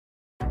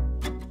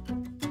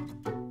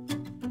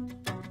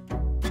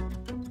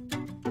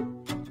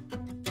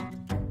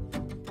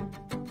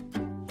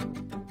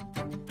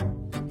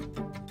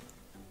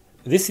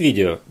This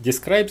video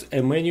describes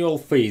a manual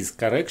phase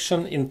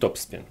correction in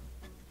Topspin.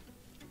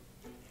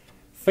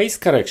 Phase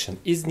correction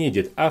is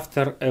needed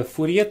after a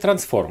Fourier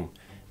transform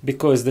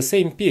because the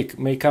same peak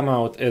may come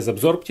out as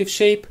absorptive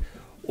shape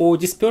or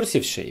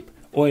dispersive shape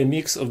or a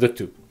mix of the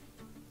two.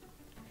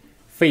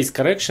 Phase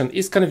correction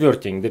is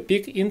converting the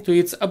peak into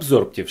its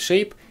absorptive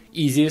shape,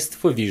 easiest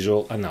for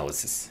visual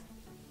analysis.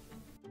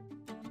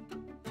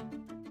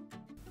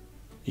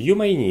 You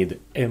may need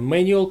a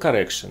manual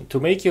correction to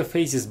make your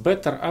phases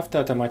better after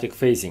automatic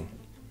phasing.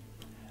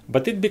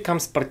 But it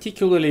becomes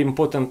particularly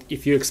important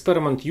if your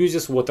experiment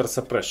uses water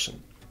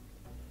suppression.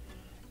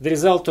 The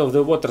result of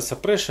the water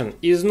suppression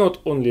is not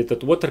only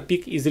that water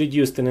peak is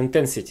reduced in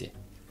intensity.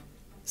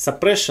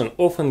 Suppression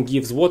often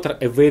gives water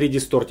a very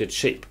distorted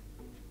shape.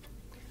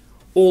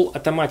 All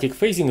automatic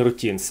phasing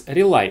routines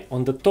rely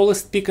on the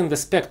tallest peak in the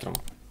spectrum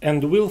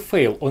and will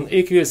fail on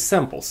aqueous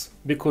samples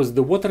because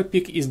the water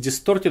peak is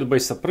distorted by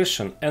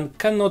suppression and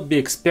cannot be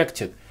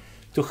expected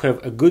to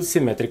have a good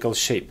symmetrical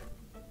shape.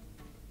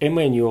 A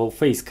manual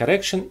phase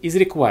correction is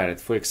required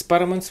for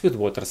experiments with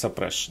water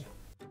suppression.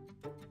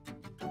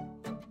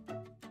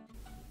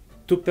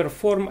 To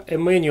perform a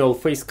manual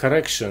phase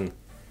correction,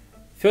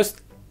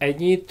 first I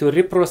need to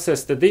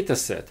reprocess the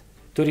dataset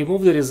to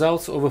remove the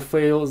results of a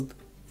failed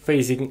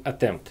phasing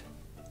attempt.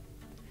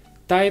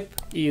 Type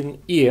in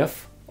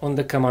EF on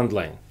the command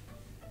line.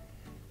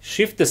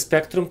 Shift the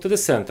spectrum to the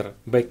center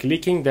by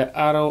clicking the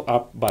arrow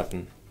up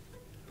button.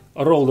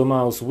 Roll the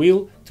mouse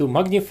wheel to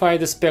magnify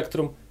the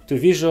spectrum to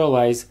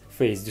visualize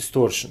phase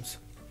distortions.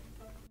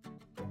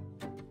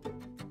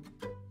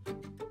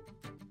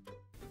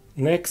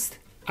 Next,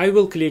 I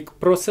will click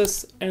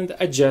Process and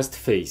Adjust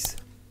Phase.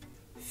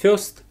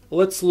 First,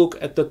 let's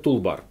look at the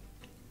toolbar.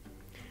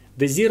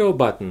 The 0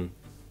 button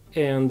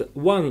and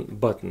 1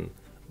 button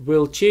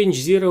will change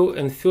 0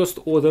 and first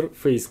order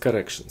phase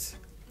corrections.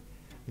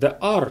 The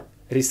R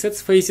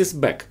resets phases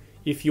back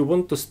if you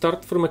want to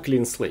start from a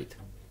clean slate.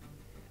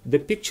 The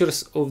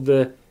pictures of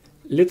the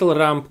little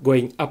ramp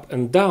going up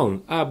and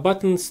down are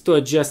buttons to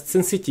adjust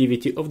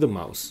sensitivity of the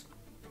mouse.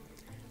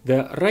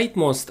 The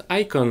rightmost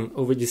icon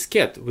of a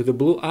diskette with a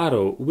blue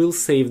arrow will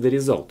save the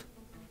result.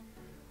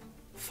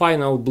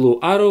 Final blue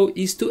arrow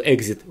is to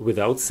exit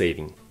without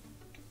saving.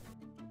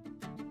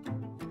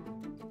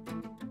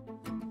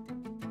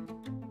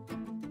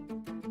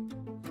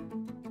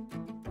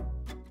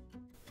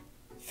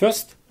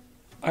 First,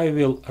 I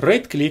will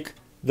right-click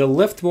the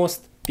leftmost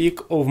peak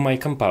of my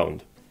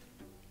compound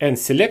and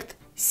select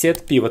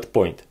Set Pivot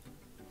Point.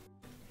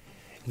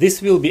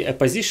 This will be a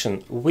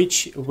position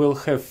which will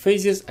have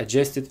phases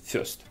adjusted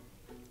first.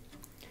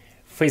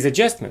 Phase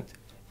adjustment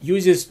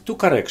uses two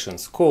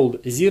corrections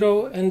called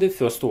 0 and the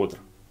first order.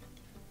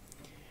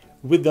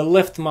 With the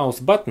left mouse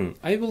button,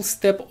 I will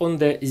step on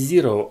the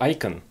 0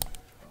 icon,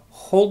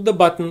 hold the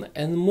button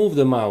and move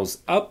the mouse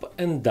up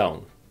and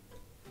down.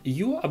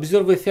 You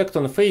observe effect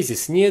on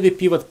phases near the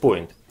pivot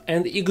point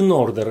and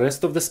ignore the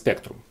rest of the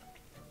spectrum.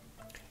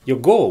 Your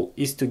goal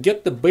is to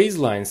get the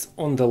baselines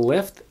on the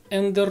left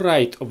and the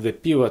right of the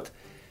pivot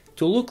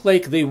to look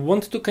like they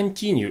want to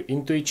continue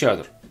into each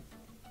other.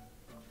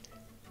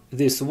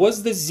 This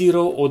was the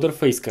 0 order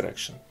phase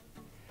correction.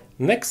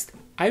 Next,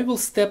 I will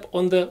step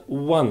on the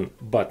 1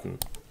 button,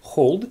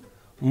 hold,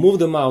 move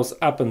the mouse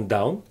up and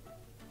down,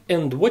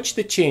 and watch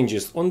the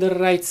changes on the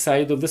right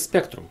side of the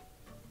spectrum.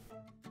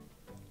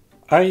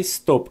 I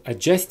stop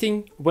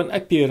adjusting when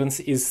appearance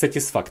is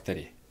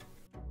satisfactory.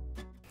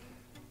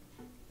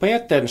 Pay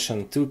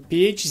attention to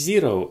pH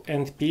 0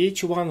 and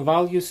pH 1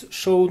 values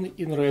shown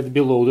in red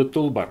below the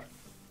toolbar.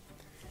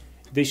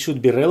 They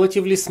should be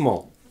relatively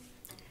small.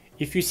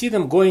 If you see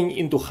them going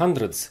into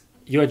hundreds,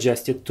 you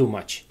adjusted too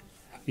much.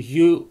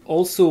 You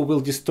also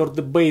will distort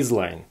the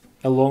baseline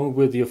along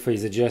with your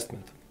phase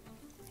adjustment.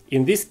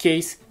 In this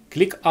case,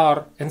 click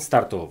R and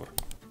start over.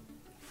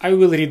 I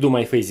will redo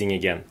my phasing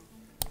again.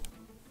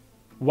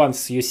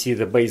 Once you see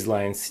the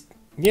baselines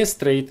near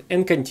straight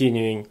and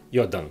continuing,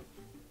 you're done.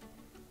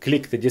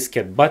 Click the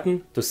diskette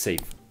button to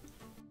save.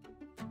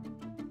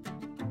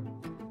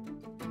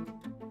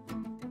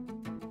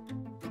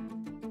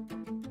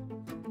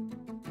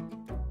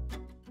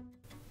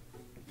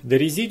 The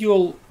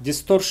residual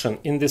distortion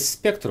in this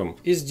spectrum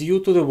is due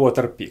to the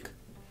water peak,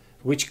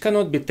 which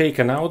cannot be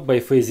taken out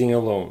by phasing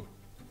alone.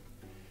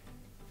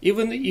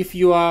 Even if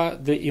you are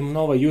the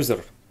Evgenii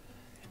user,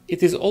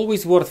 it is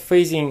always worth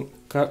phasing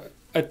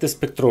at the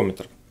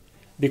spectrometer,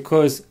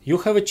 because you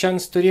have a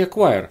chance to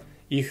reacquire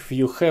if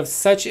you have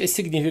such a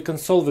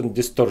significant solvent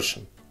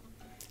distortion.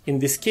 In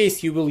this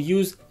case, you will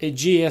use a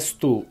GS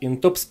tool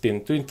in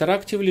Topspin to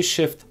interactively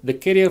shift the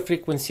carrier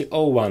frequency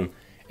O1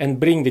 and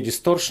bring the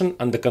distortion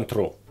under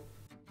control.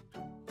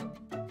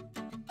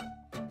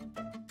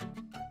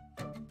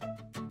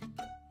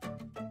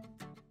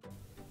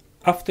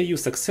 After you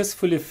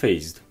successfully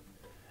phased,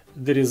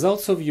 the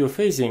results of your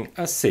phasing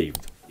are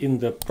saved in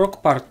the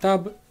ProcPar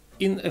tab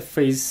in a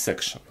phase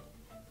section.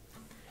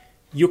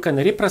 You can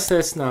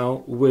reprocess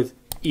now with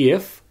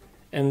EF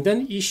and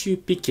then issue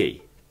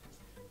PK.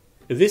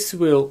 This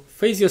will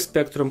phase your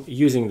spectrum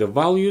using the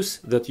values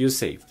that you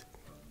saved.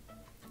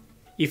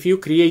 If you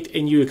create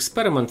a new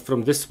experiment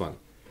from this one,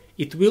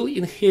 it will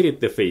inherit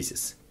the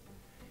phases.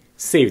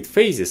 Saved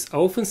phases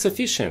are often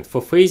sufficient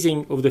for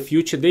phasing of the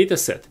future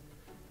dataset.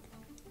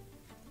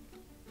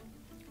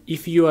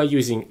 If you are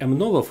using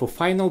MNOVA for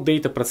final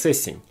data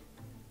processing,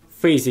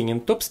 phasing in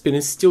Topspin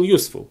is still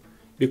useful,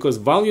 because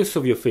values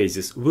of your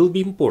phases will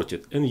be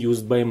imported and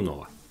used by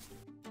MNOVA.